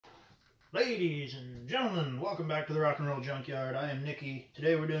Ladies and gentlemen, welcome back to the Rock&Roll Junkyard. I am Nikki.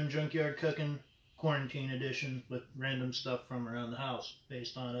 Today we're doing Junkyard Cooking Quarantine Edition with random stuff from around the house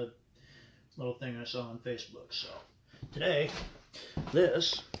based on a little thing I saw on Facebook. So today,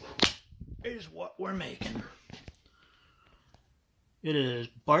 this is what we're making. It is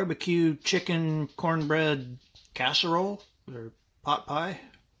barbecue chicken cornbread casserole or pot pie.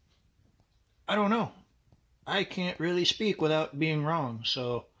 I don't know. I can't really speak without being wrong,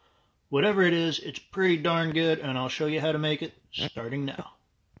 so whatever it is, it's pretty darn good, and I'll show you how to make it starting now.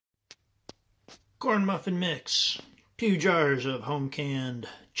 Corn muffin mix, 2 jars of home canned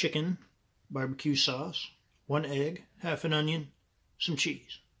chicken, barbecue sauce, 1 egg, half an onion, some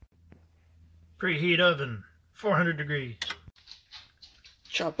cheese. Preheat oven, 400 degrees.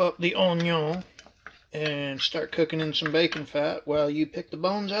 Chop up the onion and start cooking in some bacon fat while you pick the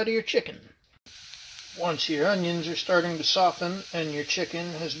bones out of your chicken. Once your onions are starting to soften and your chicken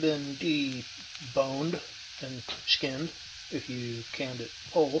has been deboned and skinned, if you canned it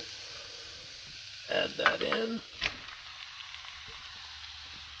whole, add that in.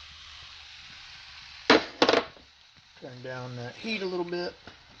 Turn down that heat a little bit.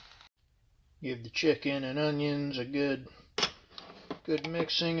 Give the chicken and onions a good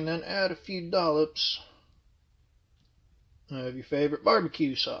mixing, and then add a few dollops of your favorite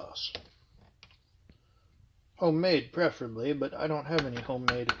barbecue sauce. Homemade preferably, but I don't have any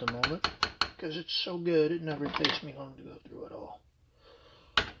homemade at the moment because it's so good it never takes me long to go through it all.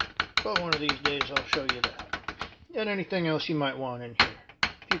 But one of these days I'll show you that. And anything else you might want in here. A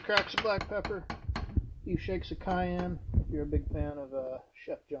few cracks of black pepper, a few shakes of cayenne if you're a big fan of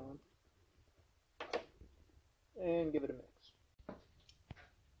Chef John. And give it a mix.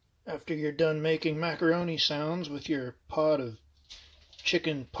 After you're done making macaroni sounds with your pot of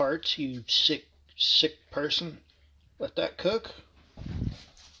chicken parts, you sick person, let that cook.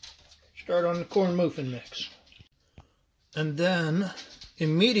 Start on the corn muffin mix. And then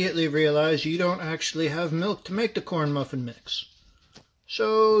immediately realize you don't actually have milk to make the corn muffin mix.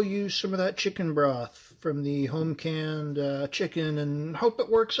 So use some of that chicken broth from the home canned chicken and hope it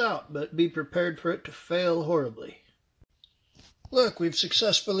works out, but be prepared for it to fail horribly. Look, we've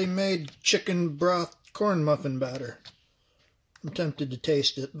successfully made chicken broth corn muffin batter. I'm tempted to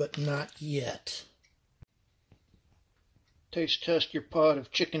taste it, but not yet. Taste test your pot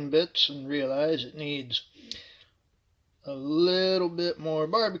of chicken bits and realize it needs a little bit more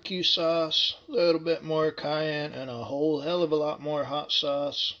barbecue sauce, a little bit more cayenne, and a whole hell of a lot more hot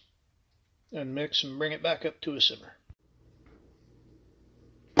sauce. And mix and bring it back up to a simmer.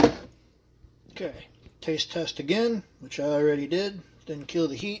 Okay, taste test again, which I already did. Then kill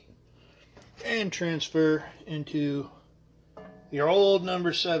the heat and transfer into your old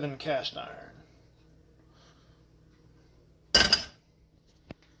number 7 cast iron.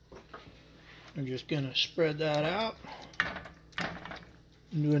 I'm just going to spread that out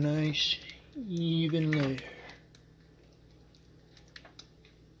into a nice even layer.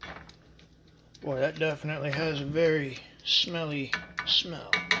 Boy, that definitely has a very smelly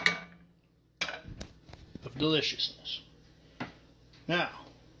smell of deliciousness. Now,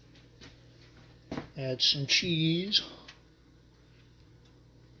 add some cheese.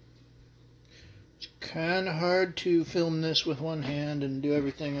 Kind of hard to film this with one hand and do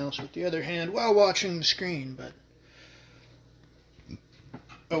everything else with the other hand while watching the screen, but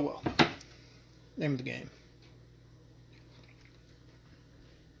oh well. Name of the game.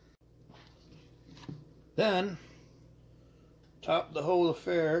 Then top the whole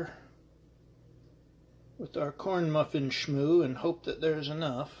affair with our corn muffin schmoo and hope that there's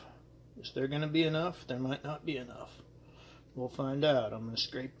enough. Is there going to be enough? There might not be enough. We'll find out. I'm going to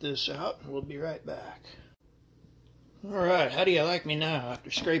scrape this out and we'll be right back. Alright, how do you like me now? After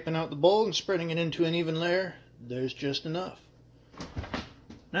scraping out the bowl and spreading it into an even layer, there's just enough.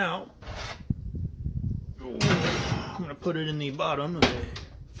 Now, I'm going to put it in the bottom of a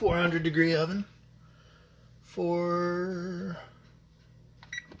 400 degree oven for...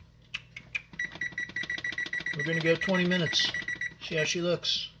 we're going to go 20 minutes. See how she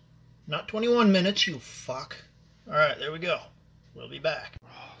looks. Not 21 minutes, you fuck. Alright, there we go. We'll be back.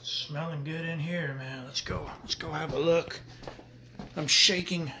 Oh, it's smelling good in here, man. Let's go have a look. I'm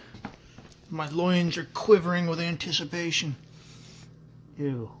shaking. My loins are quivering with anticipation.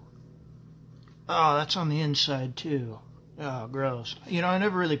 Ew. Oh, that's on the inside too. Oh, gross. You know, I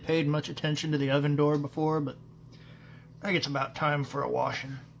never really paid much attention to the oven door before, but I think it's about time for a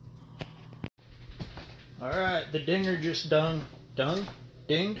washing. Alright, the dinger just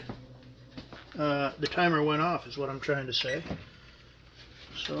dinged. The timer went off is what I'm trying to say.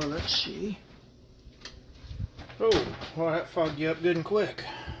 So let's see. Oh, well, that fogged you up good and quick.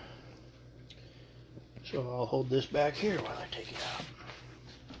 So I'll hold this back here while I take it out.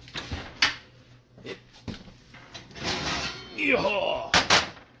 Yep. Yeehaw!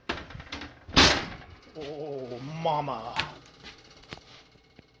 Oh, mama.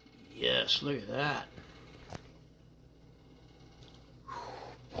 Yes, look at that.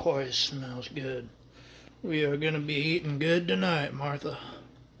 Boy, it smells good. We are going to be eating good tonight, Martha.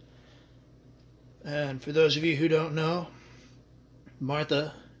 And for those of you who don't know,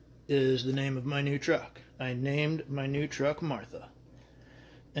 Martha is the name of my new truck. I named my new truck Martha.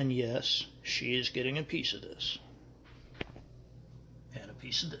 And yes, she is getting a piece of this. And a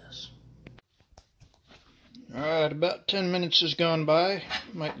piece of this. Alright, about 10 minutes has gone by.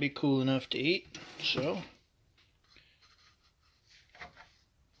 Might be cool enough to eat, so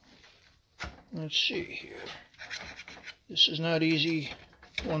let's see here. This is not easy,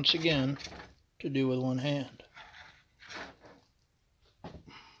 once again, to do with one hand.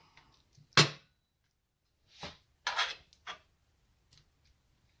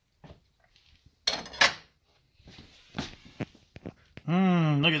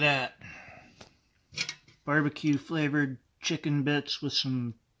 Look at that. Barbecue flavored chicken bits with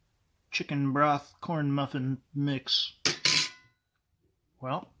some chicken broth corn muffin mix.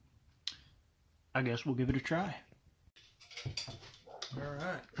 Well, I guess we'll give it a try.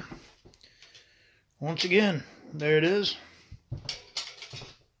 Alright. Once again, there it is.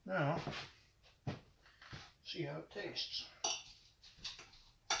 Now, see how it tastes.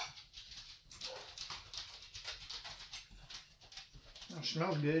 It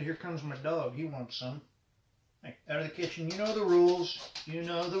smells good. Here comes my dog. He wants some. Hey, out of the kitchen. You know the rules. You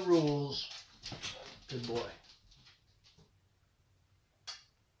know the rules. Good boy.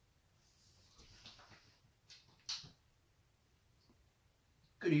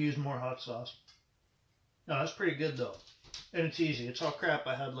 Could have used more hot sauce. No, that's pretty good though. And it's easy. It's all crap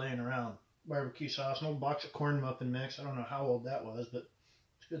I had laying around. Barbecue sauce, an old box of corn muffin mix. I don't know how old that was, but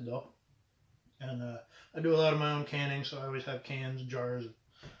it's good though. And I do a lot of my own canning, so I always have cans, jars of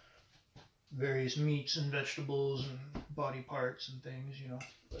various meats and vegetables and body parts and things, you know.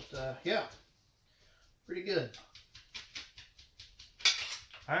 But yeah, pretty good.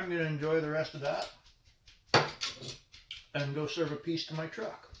 I'm going to enjoy the rest of that and go serve a piece to my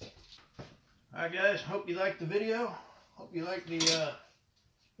truck. Alright guys, hope you liked the video. Hope you liked the,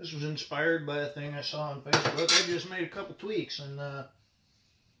 this was inspired by a thing I saw on Facebook. I just made a couple tweaks and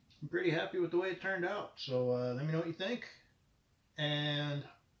I'm pretty happy with the way it turned out. So let me know what you think. And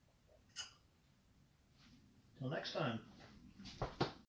until next time.